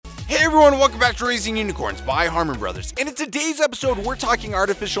Hey everyone, welcome back to Raising Unicorns by Harmon Brothers. And in today's episode, we're talking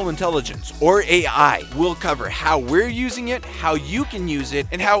artificial intelligence, or AI. We'll cover how we're using it, how you can use it,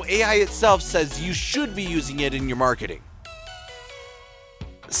 and how AI itself says you should be using it in your marketing.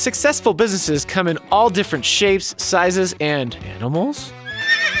 Successful businesses come in all different shapes, sizes, and animals.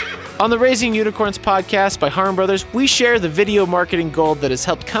 On the Raising Unicorns podcast by Harmon Brothers, we share the video marketing gold that has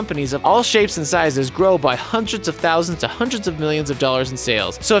helped companies of all shapes and sizes grow by hundreds of thousands to hundreds of millions of dollars in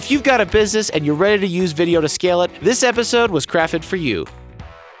sales. So if you've got a business and you're ready to use video to scale it, this episode was crafted for you.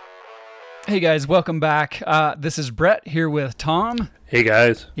 Hey guys, welcome back. This is Brett here with Tom. Hey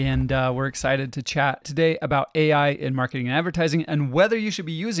guys. And we're excited to chat today about AI in marketing and advertising and whether you should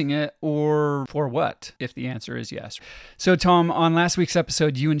be using it or for what, if the answer is yes. So Tom, on last week's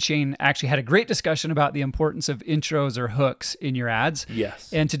episode, you and Shane actually had a great discussion about the importance of intros or hooks in your ads.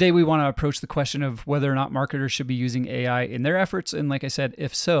 Yes. And today we want to approach the question of whether or not marketers should be using AI in their efforts. And like I said,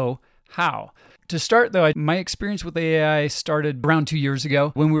 if so, how? To start, though, my experience with AI started around 2 years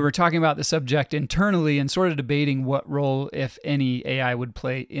ago when we were talking about the subject internally and sort of debating what role, if any, AI would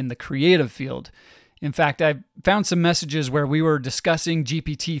play in the creative field. In fact, I found some messages where we were discussing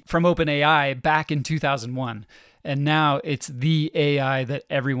GPT from OpenAI back in 2001. And now it's the AI that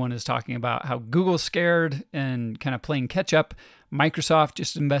everyone is talking about, how Google's scared and kind of playing catch up. Microsoft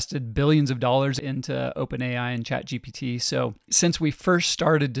just invested billions of dollars into OpenAI and ChatGPT. So since we first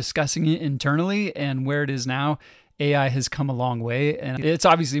started discussing it internally and where it is now, AI has come a long way, and it's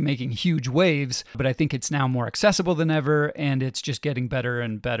obviously making huge waves, but I think it's now more accessible than ever, and it's just getting better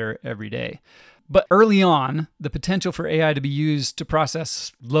and better every day. But early on, the potential for AI to be used to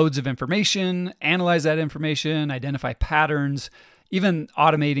process loads of information, analyze that information, identify patterns, even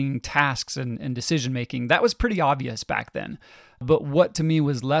automating tasks and decision-making, that was pretty obvious back then. But what to me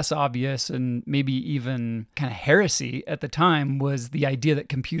was less obvious and maybe even kind of heresy at the time was the idea that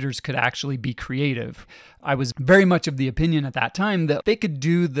computers could actually be creative. I was very much of the opinion at that time that they could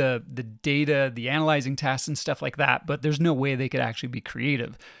do the data, the analyzing tasks and stuff like that, but there's no way they could actually be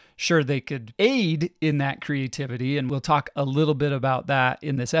creative. Sure, they could aid in that creativity, and we'll talk a little bit about that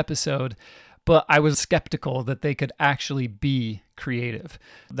in this episode, but I was skeptical that they could actually be creative.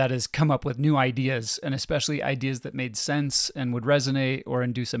 That is, come up with new ideas, and especially ideas that made sense and would resonate or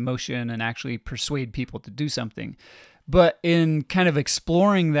induce emotion and actually persuade people to do something. But in kind of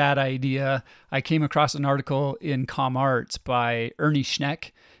exploring that idea, I came across an article in ComArts by Ernie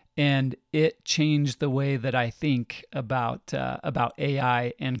Schneck, and it changed the way that I think about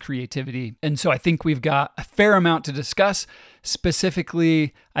AI and creativity. And so I think we've got a fair amount to discuss.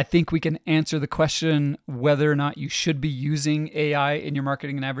 Specifically, I think we can answer the question whether or not you should be using AI in your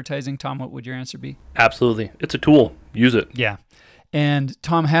marketing and advertising. Tom, what would your answer be? Absolutely. It's a tool. Use it. Yeah. And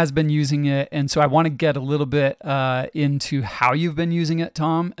Tom has been using it. And so I want to get a little bit into how you've been using it,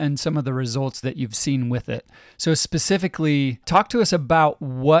 Tom, and some of the results that you've seen with it. So specifically, talk to us about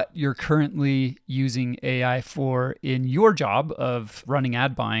what you're currently using AI for in your job of running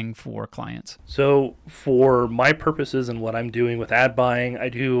ad buying for clients. So for my purposes and what I'm doing with ad buying, I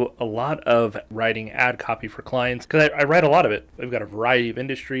do a lot of writing ad copy for clients because I write a lot of it. I've got a variety of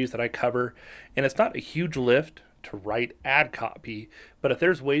industries that I cover, and it's not a huge lift to write ad copy, but if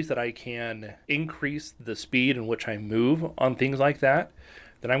there's ways that I can increase the speed in which I move on things like that,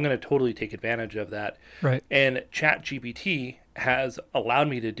 then I'm going to totally take advantage of that. Right. And ChatGPT has allowed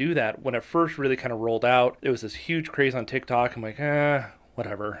me to do that. When it first really kind of rolled out, it was this huge craze on TikTok. I'm like,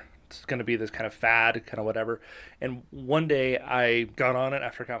 whatever. It's going to be this kind of fad, kind of whatever. And one day I got on it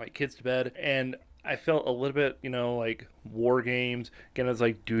after I got my kids to bed, and I felt a little bit, like war games. Again, it's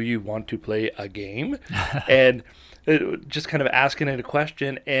like, do you want to play a game? And just kind of asking it a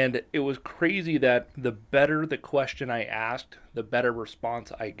question. And it was crazy that the better the question I asked, the better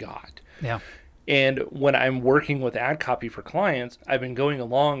response I got. Yeah. And when I'm working with ad copy for clients, I've been going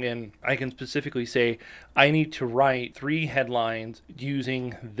along and I can specifically say, I need to write 3 headlines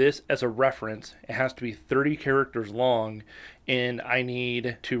using this as a reference. It has to be 30 characters long, and I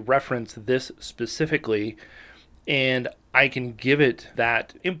need to reference this specifically. And I can give it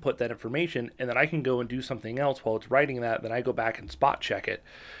that input, that information, and then I can go and do something else while it's writing that. Then I go back and spot check it.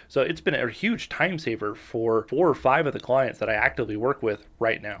 So it's been a huge time saver for 4 or 5 of the clients that I actively work with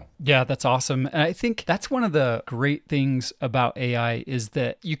right now. Yeah, that's awesome. And I think that's one of the great things about AI is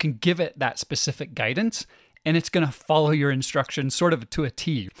that you can give it that specific guidance and it's going to follow your instructions sort of to a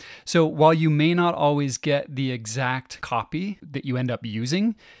T. So while you may not always get the exact copy that you end up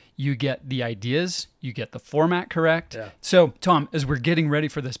using, you get the ideas, you get the format correct. Yeah. So, Tom, as we're getting ready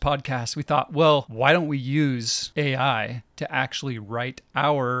for this podcast, we thought, well, why don't we use AI to actually write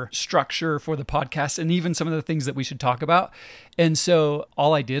our structure for the podcast and even some of the things that we should talk about? And so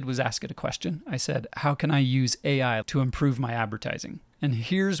all I did was ask it a question. I said, how can I use AI to improve my advertising? And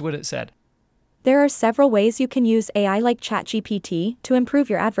here's what it said. There are several ways you can use AI like ChatGPT to improve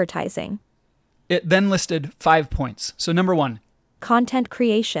your advertising. It then listed 5 points. So number 1, Content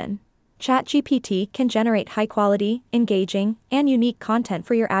creation. ChatGPT can generate high-quality, engaging, and unique content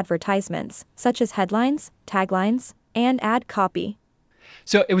for your advertisements, such as headlines, taglines, and ad copy.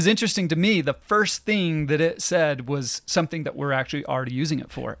 So it was interesting to me, the first thing that it said was something that we're actually already using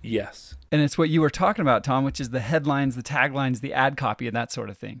it for. Yes. And it's what you were talking about, Tom, which is the headlines, the taglines, the ad copy, and that sort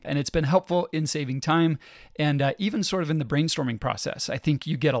of thing. And it's been helpful in saving time and even sort of in the brainstorming process. I think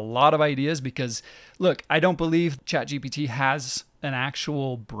you get a lot of ideas because, look, I don't believe ChatGPT has an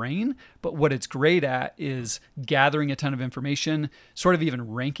actual brain, but what it's great at is gathering a ton of information, sort of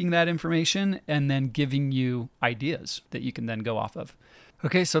even ranking that information, and then giving you ideas that you can then go off of.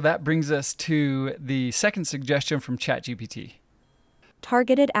 Okay, so that brings us to the second suggestion from ChatGPT.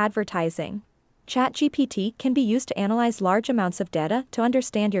 Targeted advertising. ChatGPT can be used to analyze large amounts of data to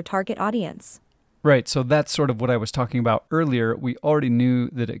understand your target audience. Right, so that's sort of what I was talking about earlier. We already knew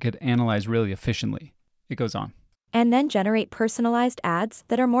that it could analyze really efficiently. It goes on. And then generate personalized ads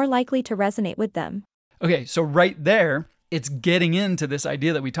that are more likely to resonate with them. Okay, so right there, it's getting into this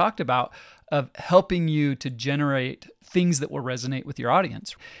idea that we talked about of helping you to generate things that will resonate with your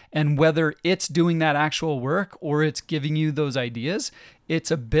audience. And whether it's doing that actual work or it's giving you those ideas,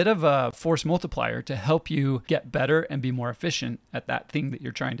 it's a bit of a force multiplier to help you get better and be more efficient at that thing that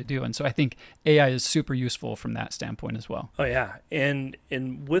you're trying to do. And so I think AI is super useful from that standpoint as well. Oh yeah, and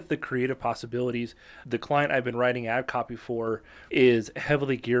with the creative possibilities, the client I've been writing ad copy for is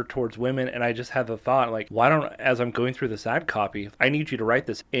heavily geared towards women, and I just had the thought, like, why don't, as I'm going through this ad copy, I need you to write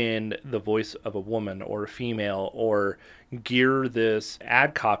this in the voice of a woman or a female, or gear this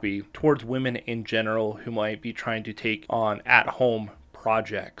ad copy towards women in general who might be trying to take on at-home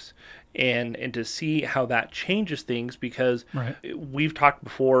projects, and to see how that changes things, because Right. We've talked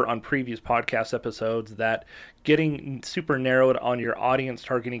before on previous podcast episodes that getting super narrowed on your audience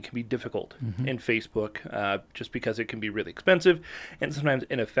targeting can be difficult in Facebook, just because it can be really expensive and sometimes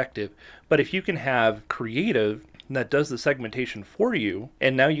ineffective. But if you can have creative that does the segmentation for you,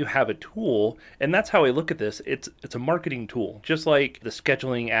 and now you have a tool, and that's how I look at this. It's a marketing tool, just like the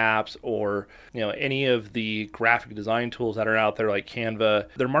scheduling apps or any of the graphic design tools that are out there like Canva.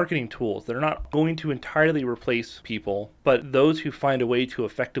 They're marketing tools. They're not going to entirely replace people, but those who find a way to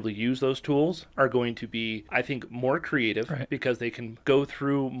effectively use those tools are going to be, I think, more creative, Right. because they can go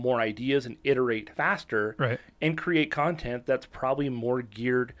through more ideas and iterate faster, Right. and create content that's probably more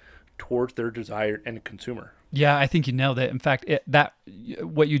geared towards their desired end consumer. Yeah, I think you nailed it. In fact,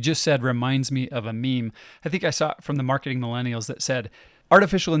 what you just said reminds me of a meme. I think I saw it from the Marketing Millennials that said,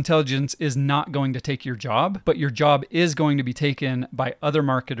 artificial intelligence is not going to take your job, but your job is going to be taken by other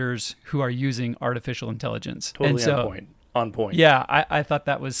marketers who are using artificial intelligence. Totally And on point. Yeah, I thought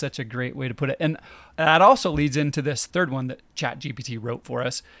that was such a great way to put it. And that also leads into this third one that ChatGPT wrote for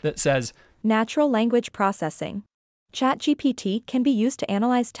us that says, Natural language processing. ChatGPT can be used to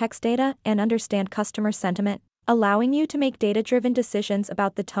analyze text data and understand customer sentiment, allowing you to make data-driven decisions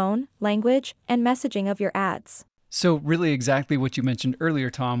about the tone, language, and messaging of your ads. so really exactly what you mentioned earlier,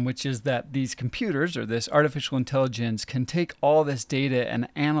 Tom, which is that these computers or this artificial intelligence can take all this data and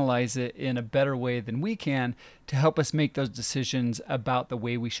analyze it in a better way than we can to help us make those decisions about the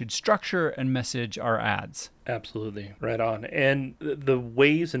way we should structure and message our ads. Absolutely. Right on. And the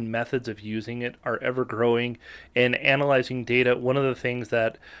ways and methods of using it are ever growing. And analyzing data, one of the things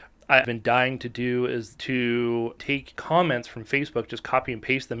that I've been dying to do is to take comments from Facebook, just copy and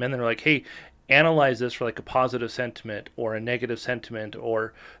paste them in. They're like, hey, analyze this for like a positive sentiment or a negative sentiment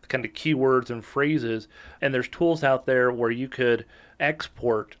or kind of keywords and phrases. And there's tools out there where you could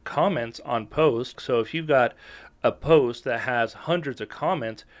export comments on posts. So if you've got a post that has hundreds of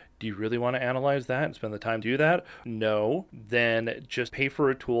comments, do you really want to analyze that and spend the time to do that? No. Then just pay for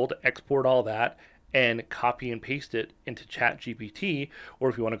a tool to export all that and copy and paste it into ChatGPT. Or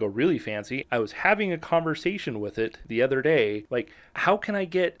if you want to go really fancy, I was having a conversation with it the other day, like, how can I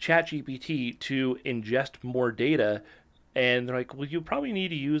get ChatGPT to ingest more data? And they're like, well, you probably need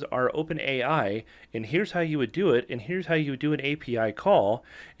to use our OpenAI, and here's how you would do it, and here's how you would do an API call,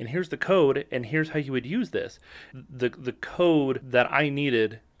 and here's the code, and here's how you would use this. The code that I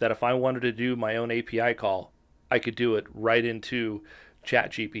needed, that if I wanted to do my own API call, I could do it right into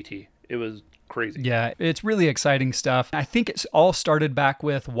ChatGPT. It was crazy. Yeah, it's really exciting stuff. I think it's all started back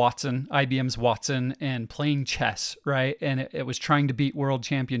with Watson, IBM's Watson, and playing chess, right? And it was trying to beat world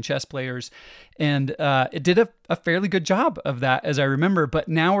champion chess players. And it did a fairly good job of that, as I remember. But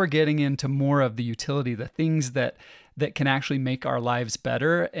now we're getting into more of the utility, the things that can actually make our lives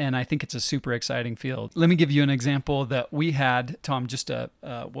better. And I think it's a super exciting field. Let me give you an example that we had, Tom, just a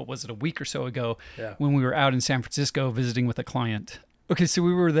week or so ago when we were out in San Francisco visiting with a client. Okay, so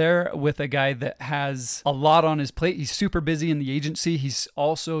we were there with a guy that has a lot on his plate. He's super busy in the agency. He's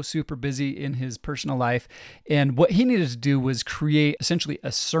also super busy in his personal life. And what he needed to do was create essentially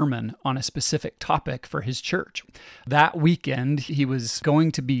a sermon on a specific topic for his church. That weekend, he was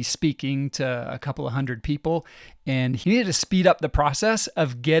going to be speaking to a couple of hundred people, and he needed to speed up the process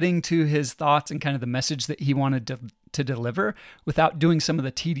of getting to his thoughts and kind of the message that he wanted to deliver without doing some of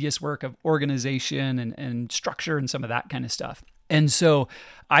the tedious work of organization and structure and some of that kind of stuff. And so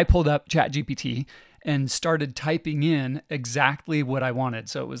I pulled up ChatGPT and started typing in exactly what I wanted.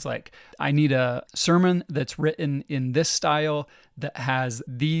 So it was like, I need a sermon that's written in this style that has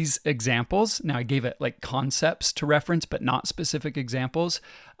these examples. Now I gave it like concepts to reference, but not specific examples.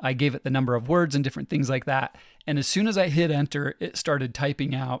 I gave it the number of words and different things like that. And as soon as I hit enter, it started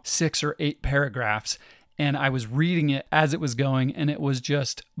typing out 6 or 8 paragraphs. And I was reading it as it was going, and it was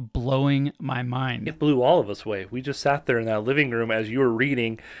just blowing my mind. It blew all of us away. We just sat there in that living room as you were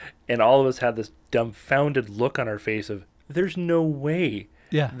reading, and all of us had this dumbfounded look on our face of, there's no way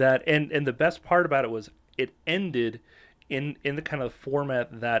that, and the best part about it was it ended in the kind of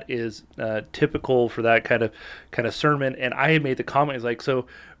format that is typical for that kind of sermon. And I had made the comment, it's like, so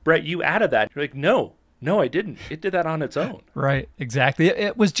Brett, you added that. You're like, No, I didn't. It did that on its own. Right, exactly.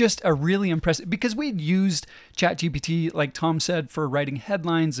 It was just a really impressive, because we'd used ChatGPT, like Tom said, for writing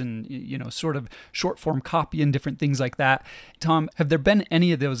headlines and, sort of short form copy and different things like that. Tom, have there been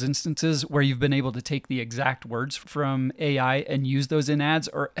any of those instances where you've been able to take the exact words from AI and use those in ads,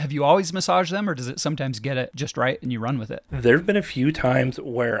 or have you always massaged them, or does it sometimes get it just right and you run with it? There have been a few times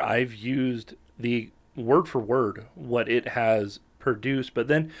where I've used the word for word what it has produced, but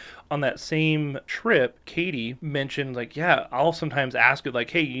then on that same trip, Katie mentioned like, I'll sometimes ask it like,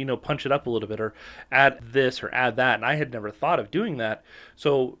 hey, punch it up a little bit or add this or add that. And I had never thought of doing that.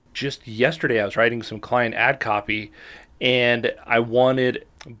 So just yesterday I was writing some client ad copy and I wanted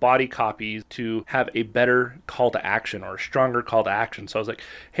body copies to have a better call to action or a stronger call to action. So I was like,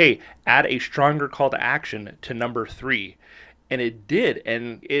 hey, add a stronger call to action to number 3. And it did,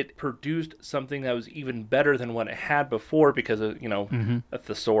 and it produced something that was even better than what it had before because of, a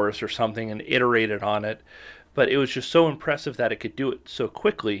thesaurus or something, and iterated on it. But it was just so impressive that it could do it so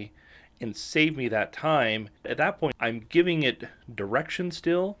quickly and save me that time. At that point, I'm giving it direction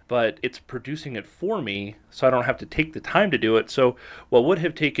still, but it's producing it for me, so I don't have to take the time to do it. So what would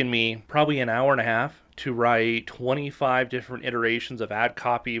have taken me probably an hour and a half to write 25 different iterations of ad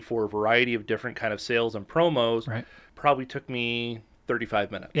copy for a variety of different kind of sales and promos, probably took me 35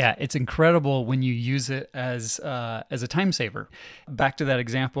 minutes. Yeah, it's incredible when you use it as a time saver. Back to that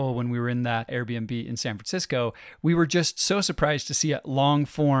example, when we were in that Airbnb in San Francisco, we were just so surprised to see it long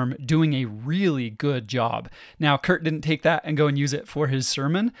form doing a really good job. Now, Kurt didn't take that and go and use it for his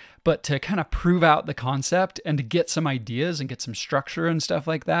sermon, but to kind of prove out the concept and to get some ideas and get some structure and stuff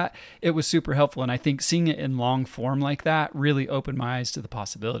like that, it was super helpful. And I think seeing it in long form like that really opened my eyes to the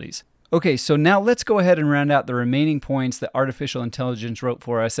possibilities. Okay, so now let's go ahead and round out the remaining points that artificial intelligence wrote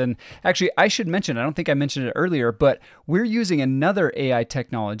for us. And actually, I should mention, I don't think I mentioned it earlier, but we're using another AI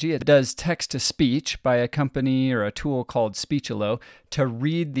technology. It does text-to-speech by a company or a tool called Speechelo to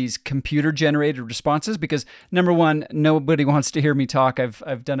read these computer-generated responses because, number one, nobody wants to hear me talk.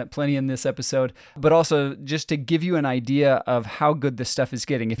 I've done it plenty in this episode. But also, just to give you an idea of how good this stuff is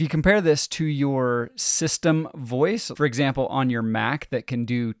getting. If you compare this to your system voice, for example, on your Mac that can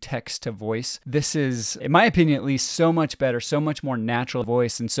do text to voice. This is, in my opinion at least, so much better, so much more natural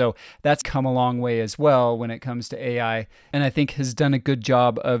voice. And so that's come a long way as well when it comes to AI. And I think has done a good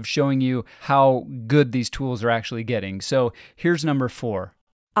job of showing you how good these tools are actually getting. So here's number 4.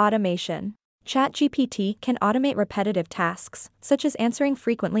 Automation. ChatGPT can automate repetitive tasks, such as answering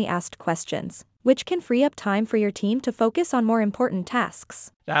frequently asked questions, which can free up time for your team to focus on more important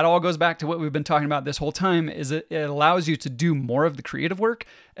tasks. That all goes back to what we've been talking about this whole time, is it allows you to do more of the creative work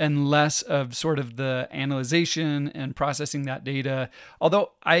and less of sort of the analyzation and processing that data.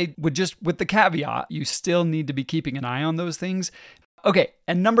 Although I would just, with the caveat, you still need to be keeping an eye on those things. Okay,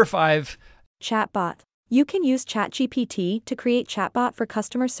 and number 5. Chatbot. You can use ChatGPT to create chatbot for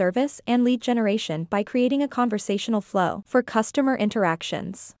customer service and lead generation by creating a conversational flow for customer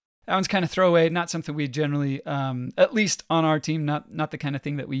interactions. that one's kind of throwaway, not something we generally, at least on our team, not the kind of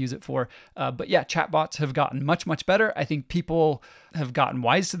thing that we use it for. But yeah, chatbots have gotten much, much better. I think people have gotten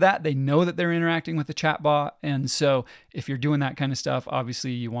wise to that. They know that they're interacting with the chatbot. And so if you're doing that kind of stuff,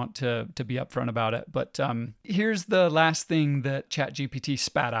 obviously you want to be upfront about it. But here's the last thing that ChatGPT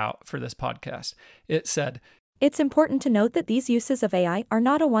spat out for this podcast. It said, It's important to note that these uses of AI are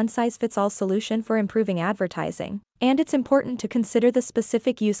not a one-size-fits-all solution for improving advertising, and it's important to consider the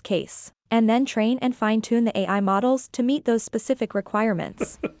specific use case, and then train and fine-tune the AI models to meet those specific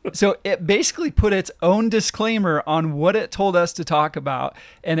requirements. So it basically put its own disclaimer on what it told us to talk about.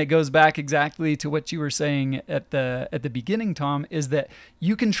 And it goes back exactly to what you were saying at the beginning, Tom, is that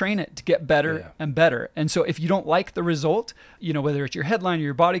you can train it to get better and better. And so if you don't like the result, whether it's your headline or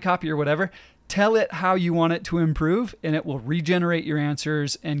your body copy or whatever, tell it how you want it to improve, and it will regenerate your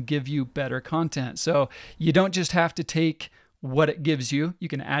answers and give you better content. So you don't just have to take what it gives you. You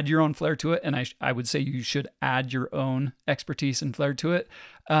can add your own flair to it. And I would say you should add your own expertise and flair to it.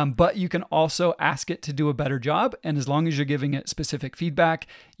 But you can also ask it to do a better job. And as long as you're giving it specific feedback,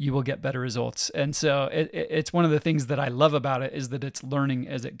 you will get better results. And so it's one of the things that I love about it is that it's learning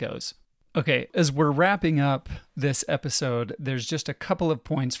as it goes. Okay, as we're wrapping up this episode, there's just a couple of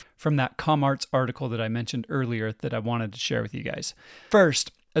points from that ComArts article that I mentioned earlier that I wanted to share with you guys.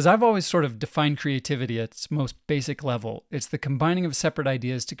 First, as I've always sort of defined creativity at its most basic level, it's the combining of separate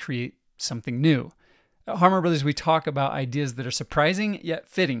ideas to create something new. At Harmon Brothers, we talk about ideas that are surprising yet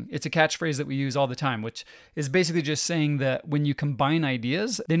fitting. It's a catchphrase that we use all the time, which is basically just saying that when you combine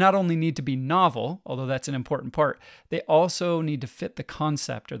ideas, they not only need to be novel, although that's an important part, they also need to fit the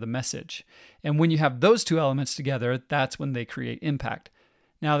concept or the message. And when you have those two elements together, that's when they create impact.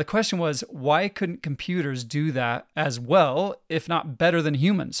 Now, the question was, why couldn't computers do that as well, if not better than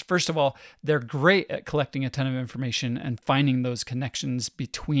humans? First of all, they're great at collecting a ton of information and finding those connections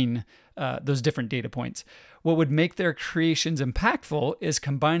between those different data points. What would make their creations impactful is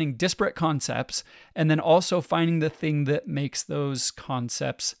combining disparate concepts and then also finding the thing that makes those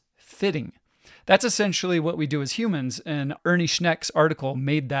concepts fitting. That's essentially what we do as humans, and Ernie Schneck's article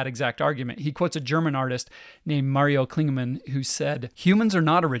made that exact argument. He quotes a German artist named Mario Klingemann who said, "Humans are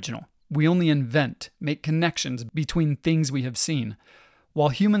not original. We only invent, make connections between things we have seen. While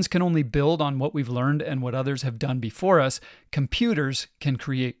humans can only build on what we've learned and what others have done before us, computers can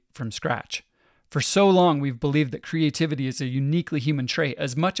create from scratch." For so long, we've believed that creativity is a uniquely human trait,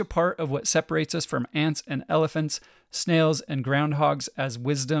 as much a part of what separates us from ants and elephants, snails and groundhogs as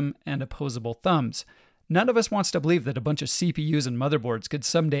wisdom and opposable thumbs. None of us wants to believe that a bunch of CPUs and motherboards could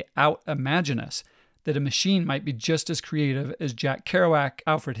someday out-imagine us, that a machine might be just as creative as Jack Kerouac,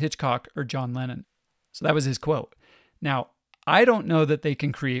 Alfred Hitchcock, or John Lennon. So that was his quote. Now, I don't know that they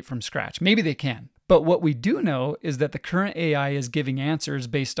can create from scratch. Maybe they can. But what we do know is that the current AI is giving answers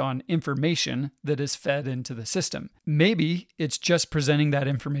based on information that is fed into the system. Maybe it's just presenting that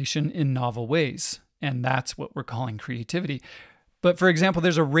information in novel ways, and that's what we're calling creativity. But for example,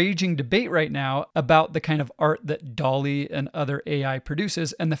 there's a raging debate right now about the kind of art that DALL-E and other AI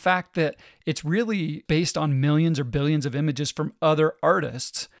produces, and the fact that it's really based on millions or billions of images from other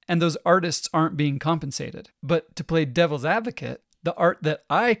artists, and those artists aren't being compensated. But to play devil's advocate, the art that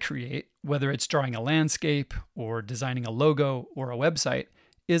I create, whether it's drawing a landscape or designing a logo or a website,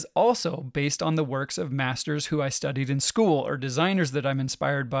 is also based on the works of masters who I studied in school or designers that I'm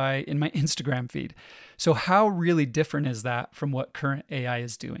inspired by in my Instagram feed. So how really different is that from what current AI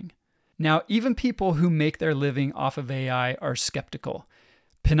is doing? Now, even people who make their living off of AI are skeptical.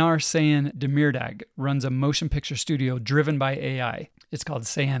 Pinar Sayan Demirdag runs a motion picture studio driven by AI. It's called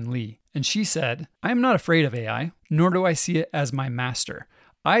Sayan Lee. And she said, "I am not afraid of AI, nor do I see it as my master.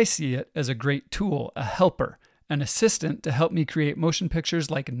 I see it as a great tool, a helper, an assistant to help me create motion pictures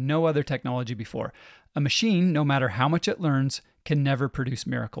like no other technology before. A machine, no matter how much it learns, can never produce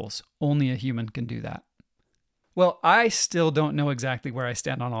miracles. Only a human can do that." Well, I still don't know exactly where I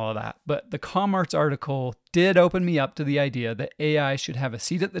stand on all of that, but the ComArts article did open me up to the idea that AI should have a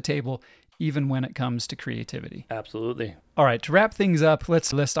seat at the table even when it comes to creativity. Absolutely. All right, to wrap things up,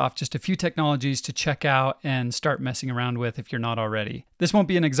 let's list off just a few technologies to check out and start messing around with if you're not already. This won't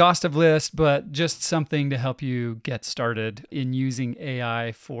be an exhaustive list, but just something to help you get started in using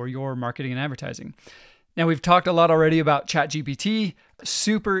AI for your marketing and advertising. Now, we've talked a lot already about ChatGPT.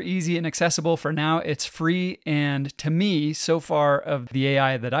 Super easy and accessible for now. It's free. And to me, so far of the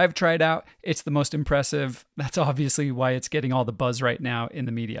AI that I've tried out, it's the most impressive. That's obviously why it's getting all the buzz right now in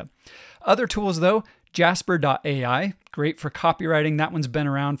the media. Other tools, though, Jasper.ai, great for copywriting. That one's been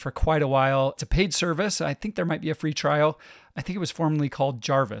around for quite a while. It's a paid service. I think there might be a free trial. I think it was formerly called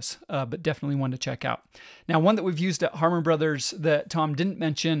Jarvis, but definitely one to check out. Now, one that we've used at Harmon Brothers that Tom didn't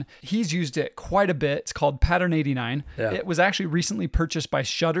mention, he's used it quite a bit. It's called Pattern 89. Yeah. It was actually recently purchased by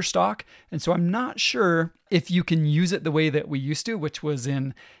Shutterstock, and so I'm not sure if you can use it the way that we used to, which was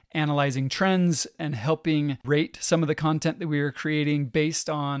in analyzing trends and helping rate some of the content that we were creating based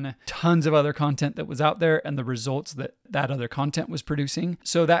on tons of other content that was out there and the results that that other content was producing.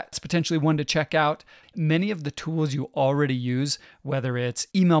 So that's potentially one to check out. Many of the tools you already use, whether it's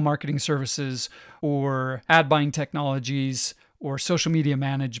email marketing services or ad buying technologies or social media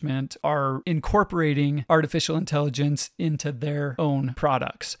management, are incorporating artificial intelligence into their own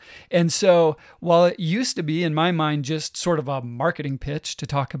products. And so while it used to be, in my mind, just sort of a marketing pitch to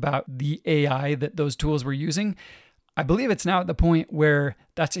talk about the AI that those tools were using, I believe it's now at the point where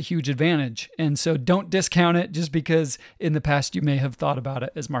that's a huge advantage. And so don't discount it just because in the past you may have thought about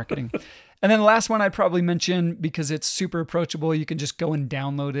it as marketing. And then the last one I'd probably mention, because it's super approachable, you can just go and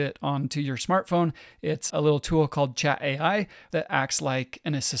download it onto your smartphone. It's a little tool called Chat AI that acts like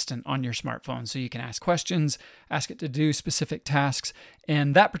an assistant on your smartphone. So you can ask questions, ask it to do specific tasks.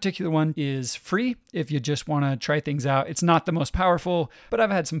 And that particular one is free if you just want to try things out. It's not the most powerful, but I've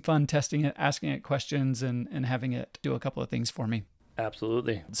had some fun testing it, asking it questions, and having it do a couple of things for me.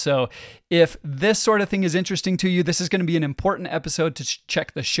 Absolutely. So if this sort of thing is interesting to you, this is going to be an important episode to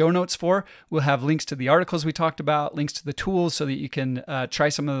check the show notes for. We'll have links to the articles we talked about, links to the tools so that you can try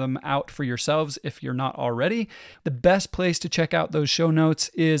some of them out for yourselves if you're not already. The best place to check out those show notes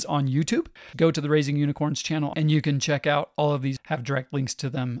is on YouTube. Go to the Raising Unicorns channel and you can check out all of these, have direct links to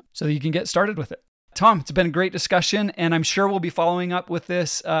them so that you can get started with it. Tom, it's been a great discussion, and I'm sure we'll be following up with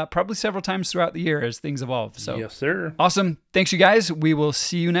this probably several times throughout the year as things evolve. So, yes, sir. Awesome. Thanks, you guys. We will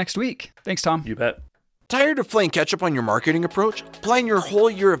see you next week. Thanks, Tom. You bet. Tired of playing catch up on your marketing approach? Plan your whole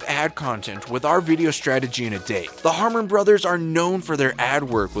year of ad content with our video strategy in a day. The Harmon Brothers are known for their ad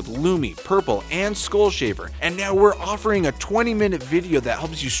work with Lumi, Purple, and Skullshaver, and now we're offering a 20-minute video that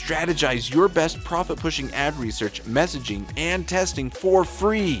helps you strategize your best profit-pushing ad research, messaging, and testing for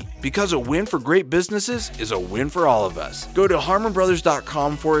free. Because a win for great businesses is a win for all of us. Go to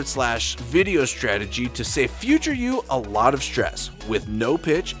harmonbrothers.com/video strategy to save future you a lot of stress with no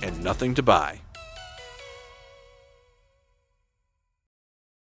pitch and nothing to buy.